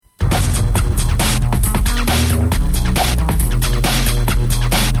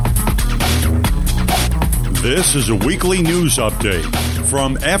This is a weekly news update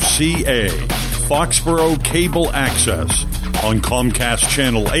from FCA, Foxborough Cable Access, on Comcast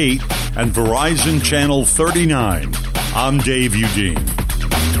Channel 8 and Verizon Channel 39. I'm Dave Udine.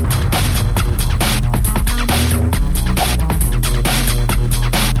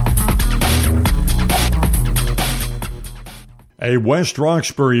 A West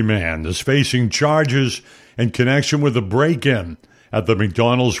Roxbury man is facing charges in connection with a break-in at the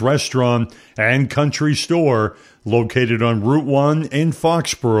McDonald's restaurant and country store located on Route 1 in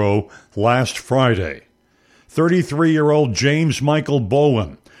Foxborough last Friday. 33-year-old James Michael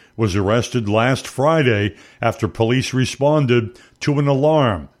Bowen was arrested last Friday after police responded to an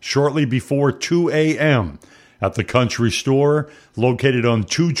alarm shortly before 2 a.m. at the country store located on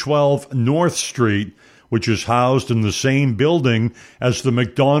 212 North Street, which is housed in the same building as the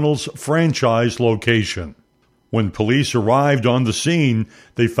McDonald's franchise location. When police arrived on the scene,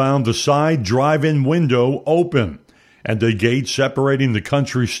 they found the side drive-in window open, and a gate separating the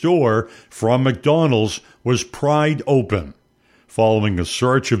country store from McDonald's was pried open. Following a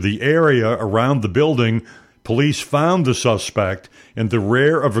search of the area around the building, police found the suspect in the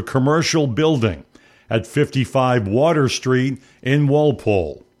rear of a commercial building at 55 Water Street in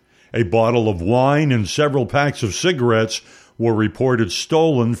Walpole. A bottle of wine and several packs of cigarettes were reported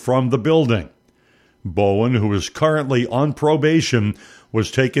stolen from the building. Bowen, who is currently on probation,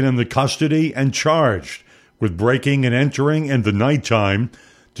 was taken into custody and charged with breaking and entering in the nighttime,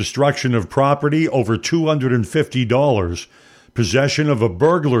 destruction of property over $250, possession of a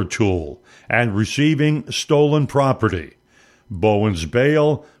burglar tool, and receiving stolen property. Bowen's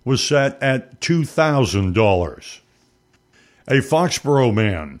bail was set at $2,000. A Foxborough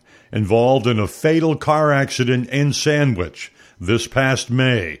man involved in a fatal car accident in Sandwich this past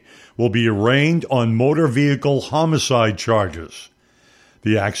May will be arraigned on motor vehicle homicide charges.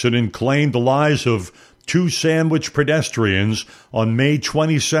 The accident claimed the lives of two Sandwich pedestrians on May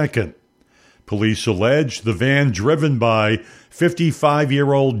 22nd. Police allege the van driven by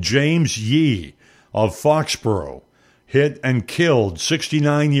 55-year-old James Yee of Foxborough hit and killed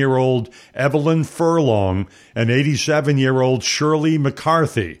 69-year-old Evelyn Furlong and 87-year-old Shirley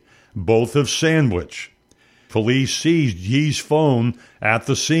McCarthy, both of Sandwich. Police seized Yee's phone at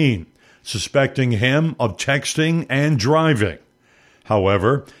the scene, suspecting him of texting and driving.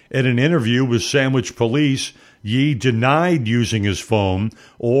 However, in an interview with Sandwich police, Yee denied using his phone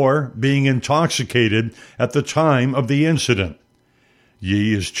or being intoxicated at the time of the incident.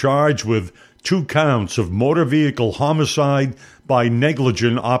 Yee is charged with 2 counts of motor vehicle homicide by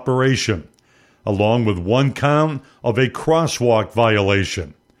negligent operation, along with 1 count of a crosswalk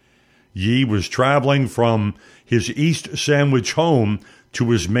violation. Yee was traveling from his East Sandwich home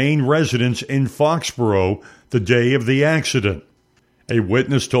to his main residence in Foxborough the day of the accident. A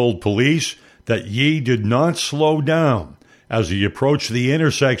witness told police that Yee did not slow down as he approached the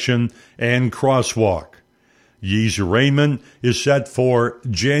intersection and crosswalk. Yee's arraignment is set for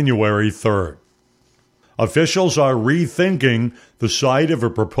January 3rd. Officials are rethinking the site of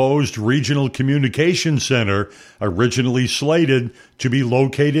a proposed regional communication center originally slated to be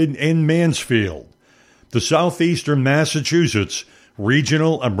located in Mansfield. The Southeastern Massachusetts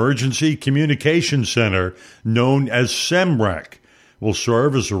Regional Emergency Communication Center, known as SEMREC, will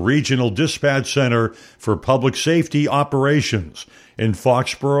serve as a regional dispatch center for public safety operations in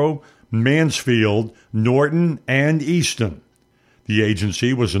Foxborough, Mansfield, Norton, and Easton. The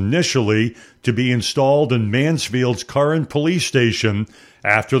agency was initially to be installed in Mansfield's current police station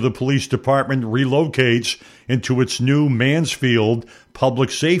after the police department relocates into its new Mansfield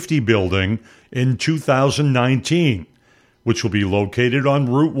Public Safety Building in 2019, which will be located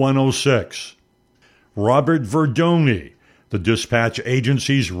on Route 106. Robert Verdoni, the dispatch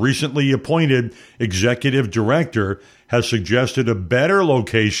agency's recently appointed executive director, has suggested a better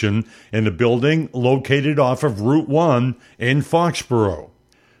location in a building located off of Route 1 in Foxborough.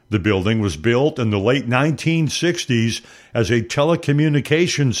 The building was built in the late 1960s as a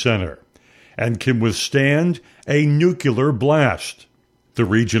telecommunications center and can withstand a nuclear blast. The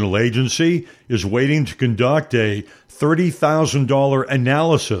regional agency is waiting to conduct a $30,000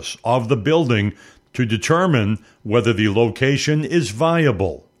 analysis of the building to determine whether the location is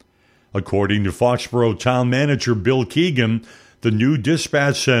viable. According to Foxborough Town Manager Bill Keegan, the new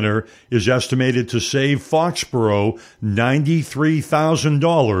dispatch center is estimated to save Foxborough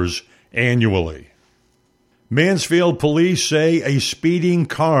 $93,000 annually. Mansfield police say a speeding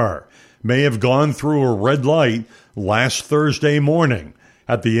car may have gone through a red light last Thursday morning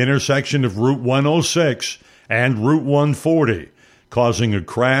at the intersection of Route 106 and Route 140, causing a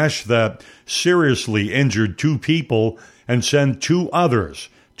crash that seriously injured 2 people and sent 2 others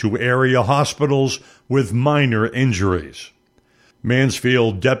to area hospitals with minor injuries.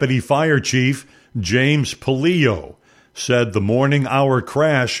 Mansfield Deputy Fire Chief James Polillo said the morning hour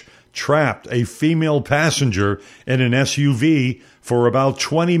crash trapped a female passenger in an SUV for about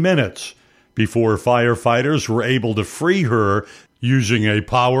 20 minutes before firefighters were able to free her using a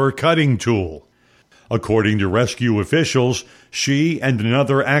power cutting tool. According to rescue officials, she and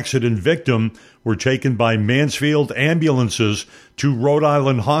another accident victim were taken by Mansfield ambulances to Rhode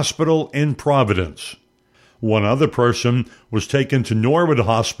Island Hospital in Providence. One other person was taken to Norwood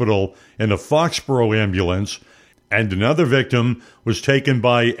Hospital in a Foxborough ambulance, and another victim was taken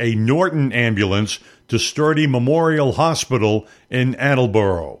by a Norton ambulance to Sturdy Memorial Hospital in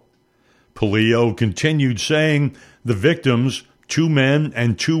Attleboro. Polillo continued saying the victims, 2 men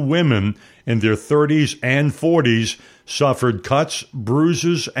and 2 women in their 30s and 40s, suffered cuts,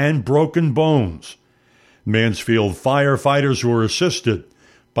 bruises, and broken bones. Mansfield firefighters were assisted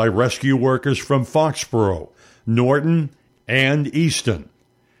by rescue workers from Foxborough, Norton, and Easton.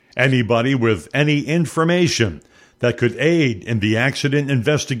 Anybody with any information that could aid in the accident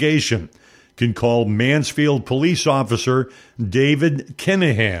investigation can call Mansfield Police Officer David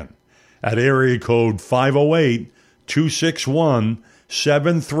Kinahan at area code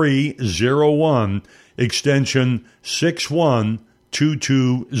 508-261-7301, extension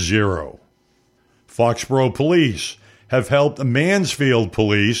 61220. Foxborough Police have helped Mansfield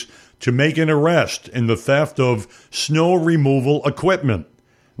Police to make an arrest in the theft of snow removal equipment.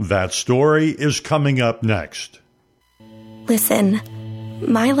 That story is coming up next. Listen,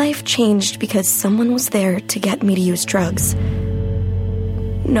 my life changed because someone was there to get me to use drugs.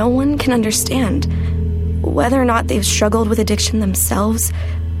 No one can understand. Whether or not they've struggled with addiction themselves,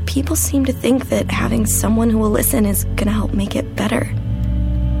 people seem to think that having someone who will listen is gonna help make it better.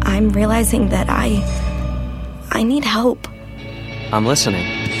 I'm realizing that I need help. I'm listening.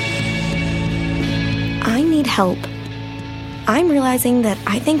 I need help. I'm realizing that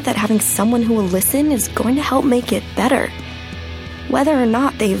I think that having someone who will listen is going to help make it better. Whether or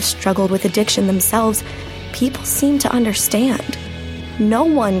not they've struggled with addiction themselves, people seem to understand. No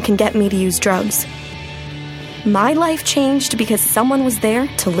one can get me to use drugs. My life changed because someone was there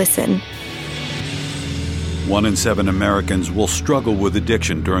to listen. 1 in 7 Americans will struggle with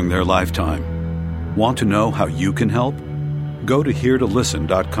addiction during their lifetime. Want to know how you can help? Go to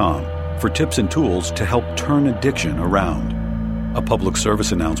heretolisten.com for tips and tools to help turn addiction around. A public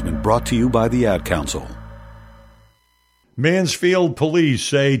service announcement brought to you by the Ad Council. Mansfield police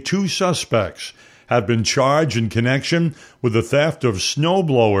say 2 suspects have been charged in connection with the theft of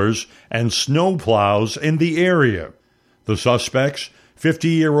snowblowers and snowplows in the area. The suspects,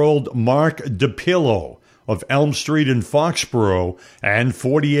 50-year-old Mark DePillo of Elm Street in Foxborough and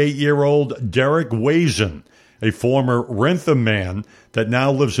 48-year-old Derek Wazen, a former Rentham man that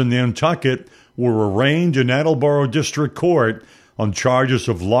now lives in Nantucket, were arraigned in Attleboro District Court on charges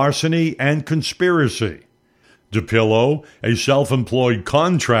of larceny and conspiracy. DePillo, a self-employed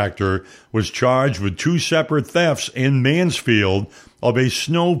contractor, was charged with 2 separate thefts in Mansfield of a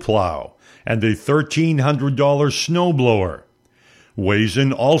snowplow and a $1,300 snowblower.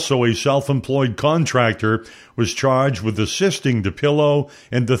 Wazen, also a self-employed contractor, was charged with assisting DePillo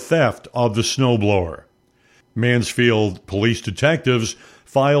in the theft of the snowblower. Mansfield police detectives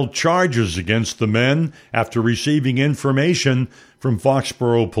filed charges against the men after receiving information from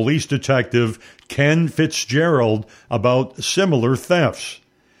Foxborough Police Detective Ken Fitzgerald about similar thefts.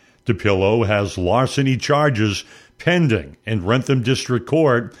 DePillo has larceny charges pending in Rentham District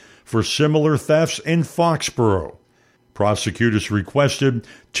Court for similar thefts in Foxborough. Prosecutors requested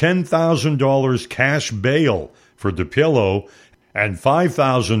 $10,000 cash bail for DePillo and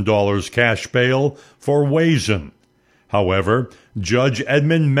 $5,000 cash bail for Wazen. However, Judge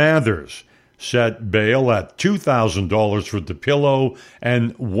Edmund Mathers set bail at $2,000 for DePillo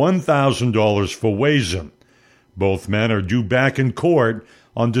and $1,000 for Wazen. Both men are due back in court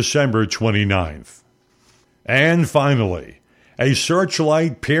on December 29th. And finally, a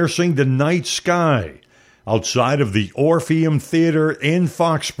searchlight piercing the night sky outside of the Orpheum Theater in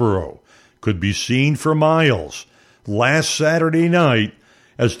Foxborough could be seen for miles last Saturday night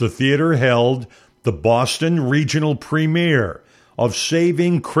as the theater held the Boston regional premiere of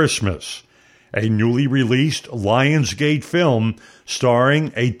Saving Christmas, a newly released Lionsgate film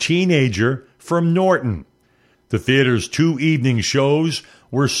starring a teenager from Norton. The theater's 2 evening shows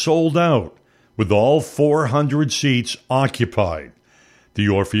were sold out, with all 400 seats occupied. The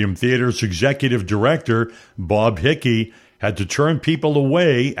Orpheum Theater's executive director, Bob Hickey, had to turn people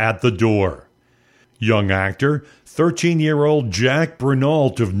away at the door. Young actor, 13-year-old Jack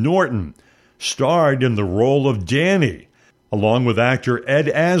Brunault of Norton, starred in the role of Danny, along with actor Ed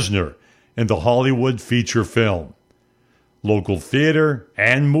Asner in the Hollywood feature film. Local theater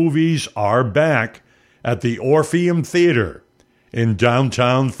and movies are back at the Orpheum Theater in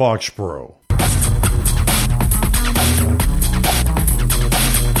downtown Foxborough.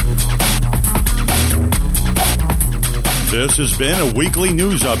 This has been a weekly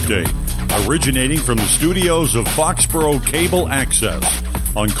news update originating from the studios of Foxborough Cable Access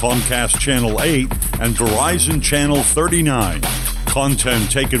on Comcast Channel 8 and Verizon Channel 39. Content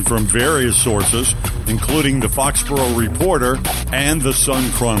taken from various sources, including the Foxborough Reporter and the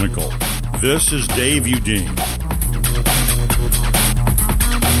Sun Chronicle. This is Dave Udine.